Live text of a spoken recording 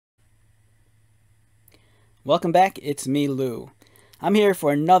Welcome back, it's me, Lou. I'm here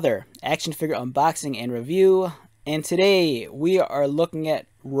for another action figure unboxing and review, and today we are looking at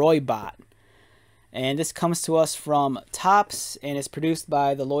Roybot. And this comes to us from Topps, and it's produced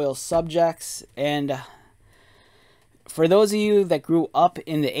by the Loyal Subjects. And for those of you that grew up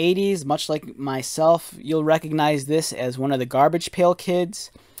in the 80s, much like myself, you'll recognize this as one of the Garbage Pail Kids.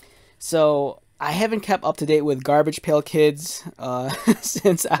 So I haven't kept up to date with Garbage Pail Kids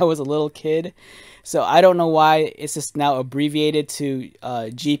since I was a little kid. So I don't know why it's just now abbreviated to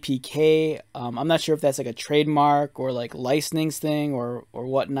GPK. I'm not sure if that's like a trademark or like licensing thing or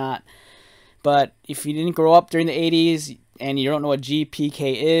whatnot. But if you didn't grow up during the 80s and you don't know what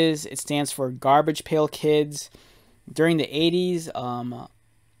GPK is, it stands for Garbage Pail Kids. During the 80s,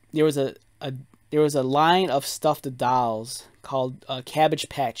 there was a line of stuffed dolls called Cabbage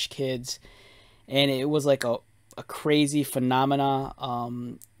Patch Kids, and it was like a crazy phenomena.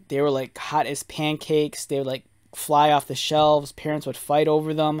 They were like hot as pancakes. They would like fly off the shelves. Parents would fight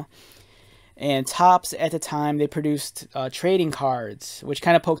over them. And Topps at the time, they produced trading cards, which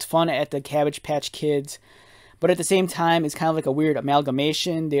kind of poked fun at the Cabbage Patch Kids. But at the same time, it's kind of like a weird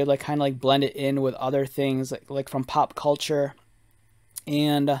amalgamation. They would like kind of like blend it in with other things like from pop culture.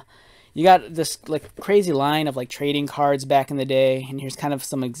 And you got this like crazy line of like trading cards back in the day. And here's kind of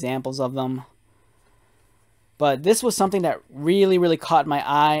some examples of them. But this was something that really caught my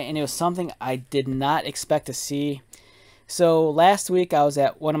eye, and it was something I did not expect to see. So last week I was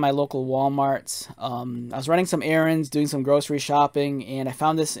at one of my local Walmarts. I was running some errands, doing some grocery shopping, and I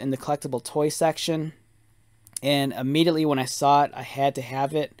found this in the collectible toy section. And immediately when I saw it, I had to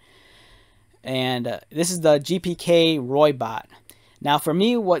have it. And this is the GPK Roybot. Now for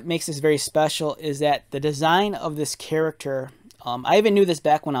me, what makes this very special is that the design of this character, I even knew this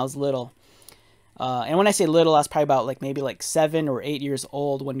back when I was little. And when I say little, I was probably about maybe 7 or 8 years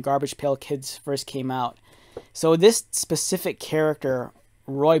old when Garbage Pail Kids first came out. So this specific character,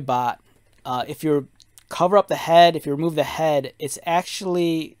 Roybot, if you cover up the head, if you remove the head, it's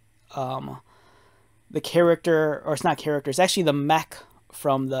actually the character, or it's not character, it's actually the mech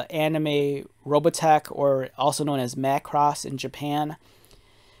from the anime Robotech, or also known as Macross in Japan.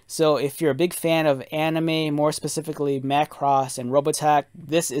 So if you're a big fan of anime, more specifically Macross and Robotech,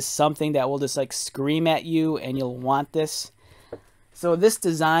 this is something that will just like scream at you and you'll want this. So this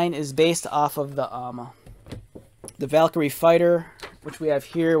design is based off of the Valkyrie Fighter, which we have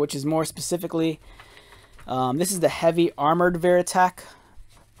here, which is more specifically, this is the heavy armored Veritech.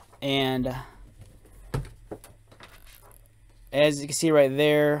 And as you can see right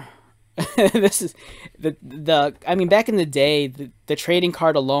there, this is I mean, back in the day, the trading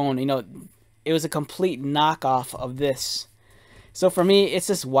card alone, it was a complete knockoff of this. So for me, it's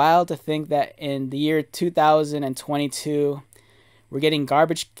just wild to think that in the year 2022, we're getting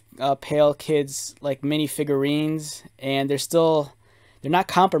Garbage Pail Kids like mini figurines, and they're not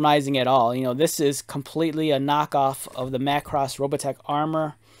compromising at all. This is completely a knockoff of the Macross Robotech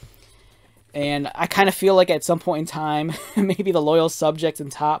armor. And I kind of feel like at some point in time, maybe the Loyal Subjects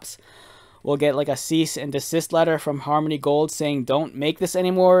and Topps will get like a cease and desist letter from Harmony Gold saying, don't make this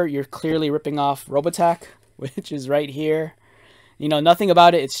anymore. You're clearly ripping off Robotech, which is right here. Nothing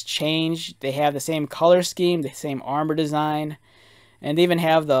about it, it's changed. They have the same color scheme, the same armor design. And they even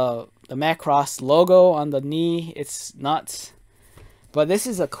have the Macross logo on the knee. It's nuts. But this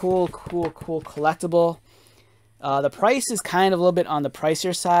is a cool collectible. The price is kind of a little bit on the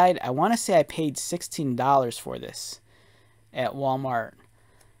pricier side. I want to say I paid $16 for this at Walmart.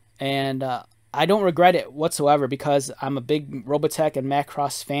 And I don't regret it whatsoever because I'm a big Robotech and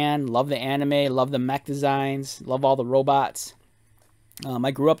Macross fan. Love the anime, love the mech designs, love all the robots.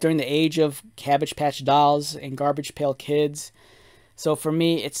 I grew up during the age of Cabbage Patch Dolls and Garbage Pail Kids. So for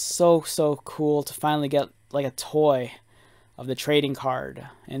me, it's so cool to finally get like a toy of the trading card.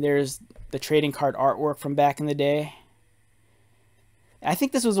 And there's the trading card artwork from back in the day. I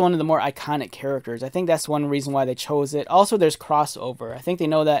think this was one of the more iconic characters. I think that's one reason why they chose it. Also, there's crossover. I think they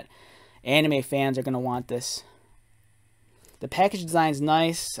know that anime fans are going to want this. The package design is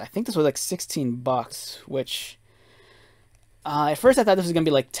nice. I think this was like 16 bucks, which at first I thought this was going to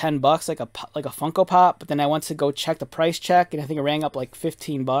be like 10 bucks, like a Funko Pop, but then I went to go check the price check, and I think it rang up like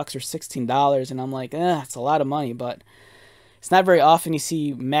 15 bucks or $16, and I'm like, it's a lot of money, but it's not very often you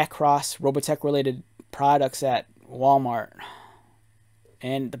see Macross Robotech related products at Walmart.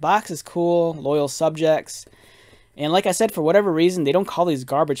 And the box is cool, Loyal Subjects. And like I said, for whatever reason, they don't call these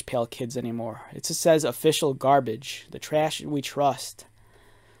Garbage Pail Kids anymore. It just says Official Garbage, the trash we trust.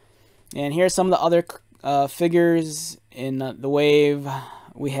 And here's some of the other figures in the wave.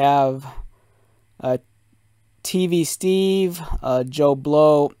 We have TV Steve, Joe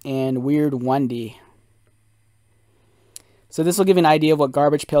Blow, and Weird Wendy. So this will give you an idea of what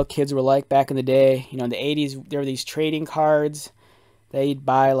Garbage Pail Kids were like back in the day. You know, in the 80s, there were these trading cards that you'd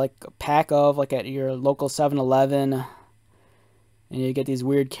buy like a pack of, like at your local 7-Eleven. And you get these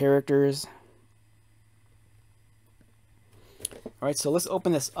weird characters. Alright, so let's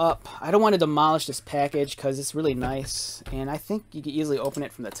open this up. I don't want to demolish this package because it's really nice. And I think you can easily open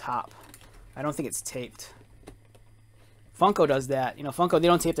it from the top. I don't think it's taped. Funko does that. You know, Funko, they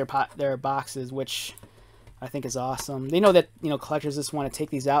don't tape their boxes, which I think is awesome. They know that, you know, collectors just want to take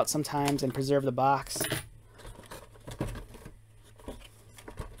these out sometimes and preserve the box.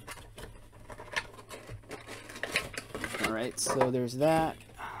 Alright, so there's that.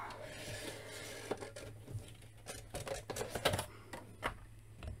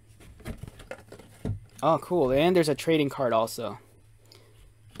 Oh, cool. And there's a trading card also.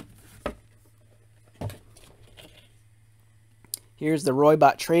 Here's the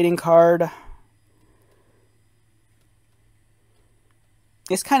Roybot trading card.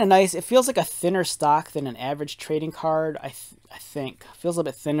 It's kind of nice. It feels like a thinner stock than an average trading card, I think. Feels a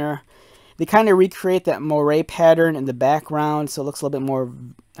little bit thinner. They kind of recreate that moire pattern in the background, so it looks a little bit more,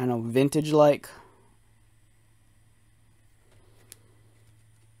 I don't know, vintage-like.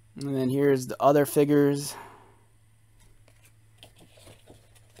 And then here's the other figures. All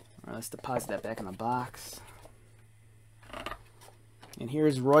right, let's deposit that back in the box. And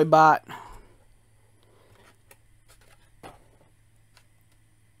here's Roybot.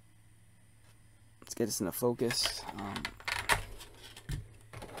 Let's get this into focus.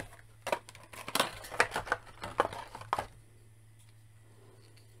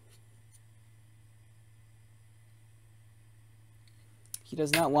 He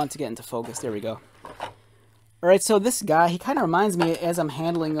does not want to get into focus. There we go. Alright, so this guy, he kind of reminds me, as I'm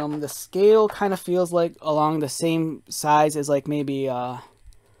handling him, the scale kind of feels like along the same size as like maybe a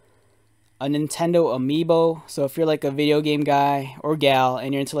Nintendo amiibo. So if you're like a video game guy or gal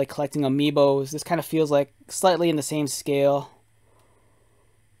and you're into like collecting amiibos, this kind of feels like slightly in the same scale.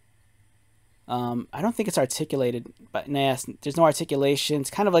 I don't think it's articulated, but nah, there's no articulation.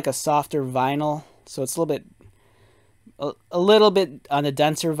 It's kind of like a softer vinyl, so it's a little bit on the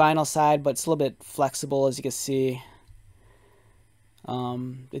denser vinyl side, but it's a little bit flexible, as you can see.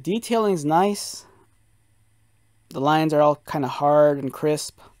 The detailing's nice. The lines are all kind of hard and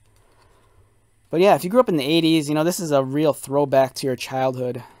crisp. But yeah, if you grew up in the 80s, you know, this is a real throwback to your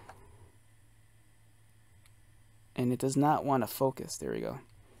childhood. And it does not want to focus. There we go.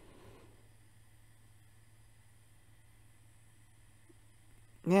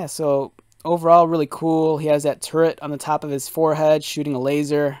 Yeah, so overall, really cool. He has that turret on the top of his forehead shooting a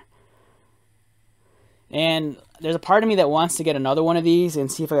laser. And there's a part of me that wants to get another one of these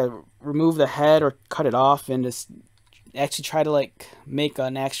and see if I can remove the head or cut it off and just actually try to like make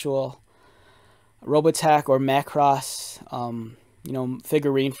an actual Robotech or Macross, you know,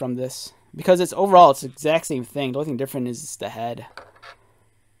 figurine from this. Because it's overall, it's the exact same thing. The only thing different is the head.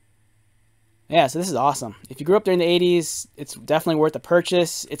 Yeah, so this is awesome. If you grew up during the 80s, it's definitely worth a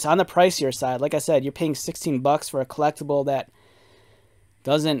purchase. It's on the pricier side. Like I said, you're paying 16 bucks for a collectible that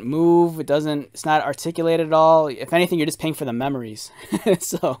doesn't move. It's not articulated at all. If anything, you're just paying for the memories.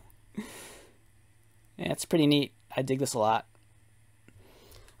 So, yeah, it's pretty neat. I dig this a lot.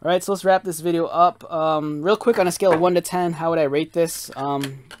 All right, so let's wrap this video up. Real quick, on a scale of 1 to 10, how would I rate this? I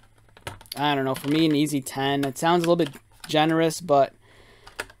don't know. For me, an easy 10. It sounds a little bit generous, but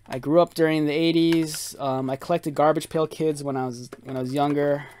I grew up during the 80s. I collected Garbage Pail Kids when I was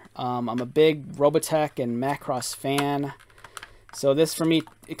younger. I'm a big Robotech and Macross fan. So this, for me,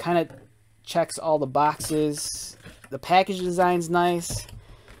 it kind of checks all the boxes. The package design's nice.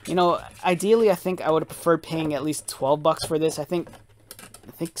 You know, ideally, I think I would have preferred paying at least 12 bucks for this. I think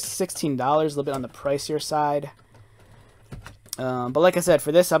 $16, a little bit on the pricier side. But like I said,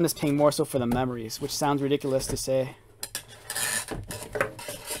 for this, I'm just paying more so for the memories, which sounds ridiculous to say.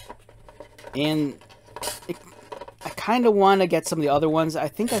 And I kind of want to get some of the other ones. I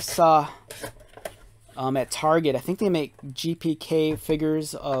think I saw at Target, I think they make GPK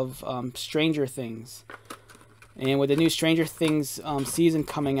figures of Stranger Things. And with the new Stranger Things season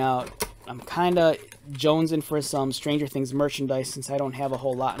coming out, I'm kind of jonesing for some Stranger Things merchandise since I don't have a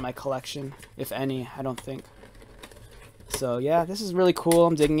whole lot in my collection, if any, I don't think. So yeah, this is really cool.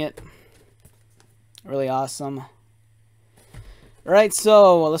 I'm digging it. Really awesome. Alright,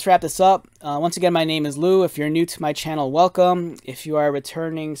 so let's wrap this up. Once again, my name is Lou. If you're new to my channel, welcome. If you are a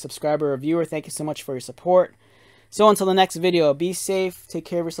returning subscriber or viewer, thank you so much for your support. So until the next video, be safe, take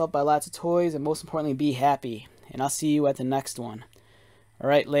care of yourself, buy lots of toys, and most importantly, be happy. And I'll see you at the next one.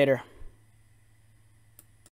 Alright, later.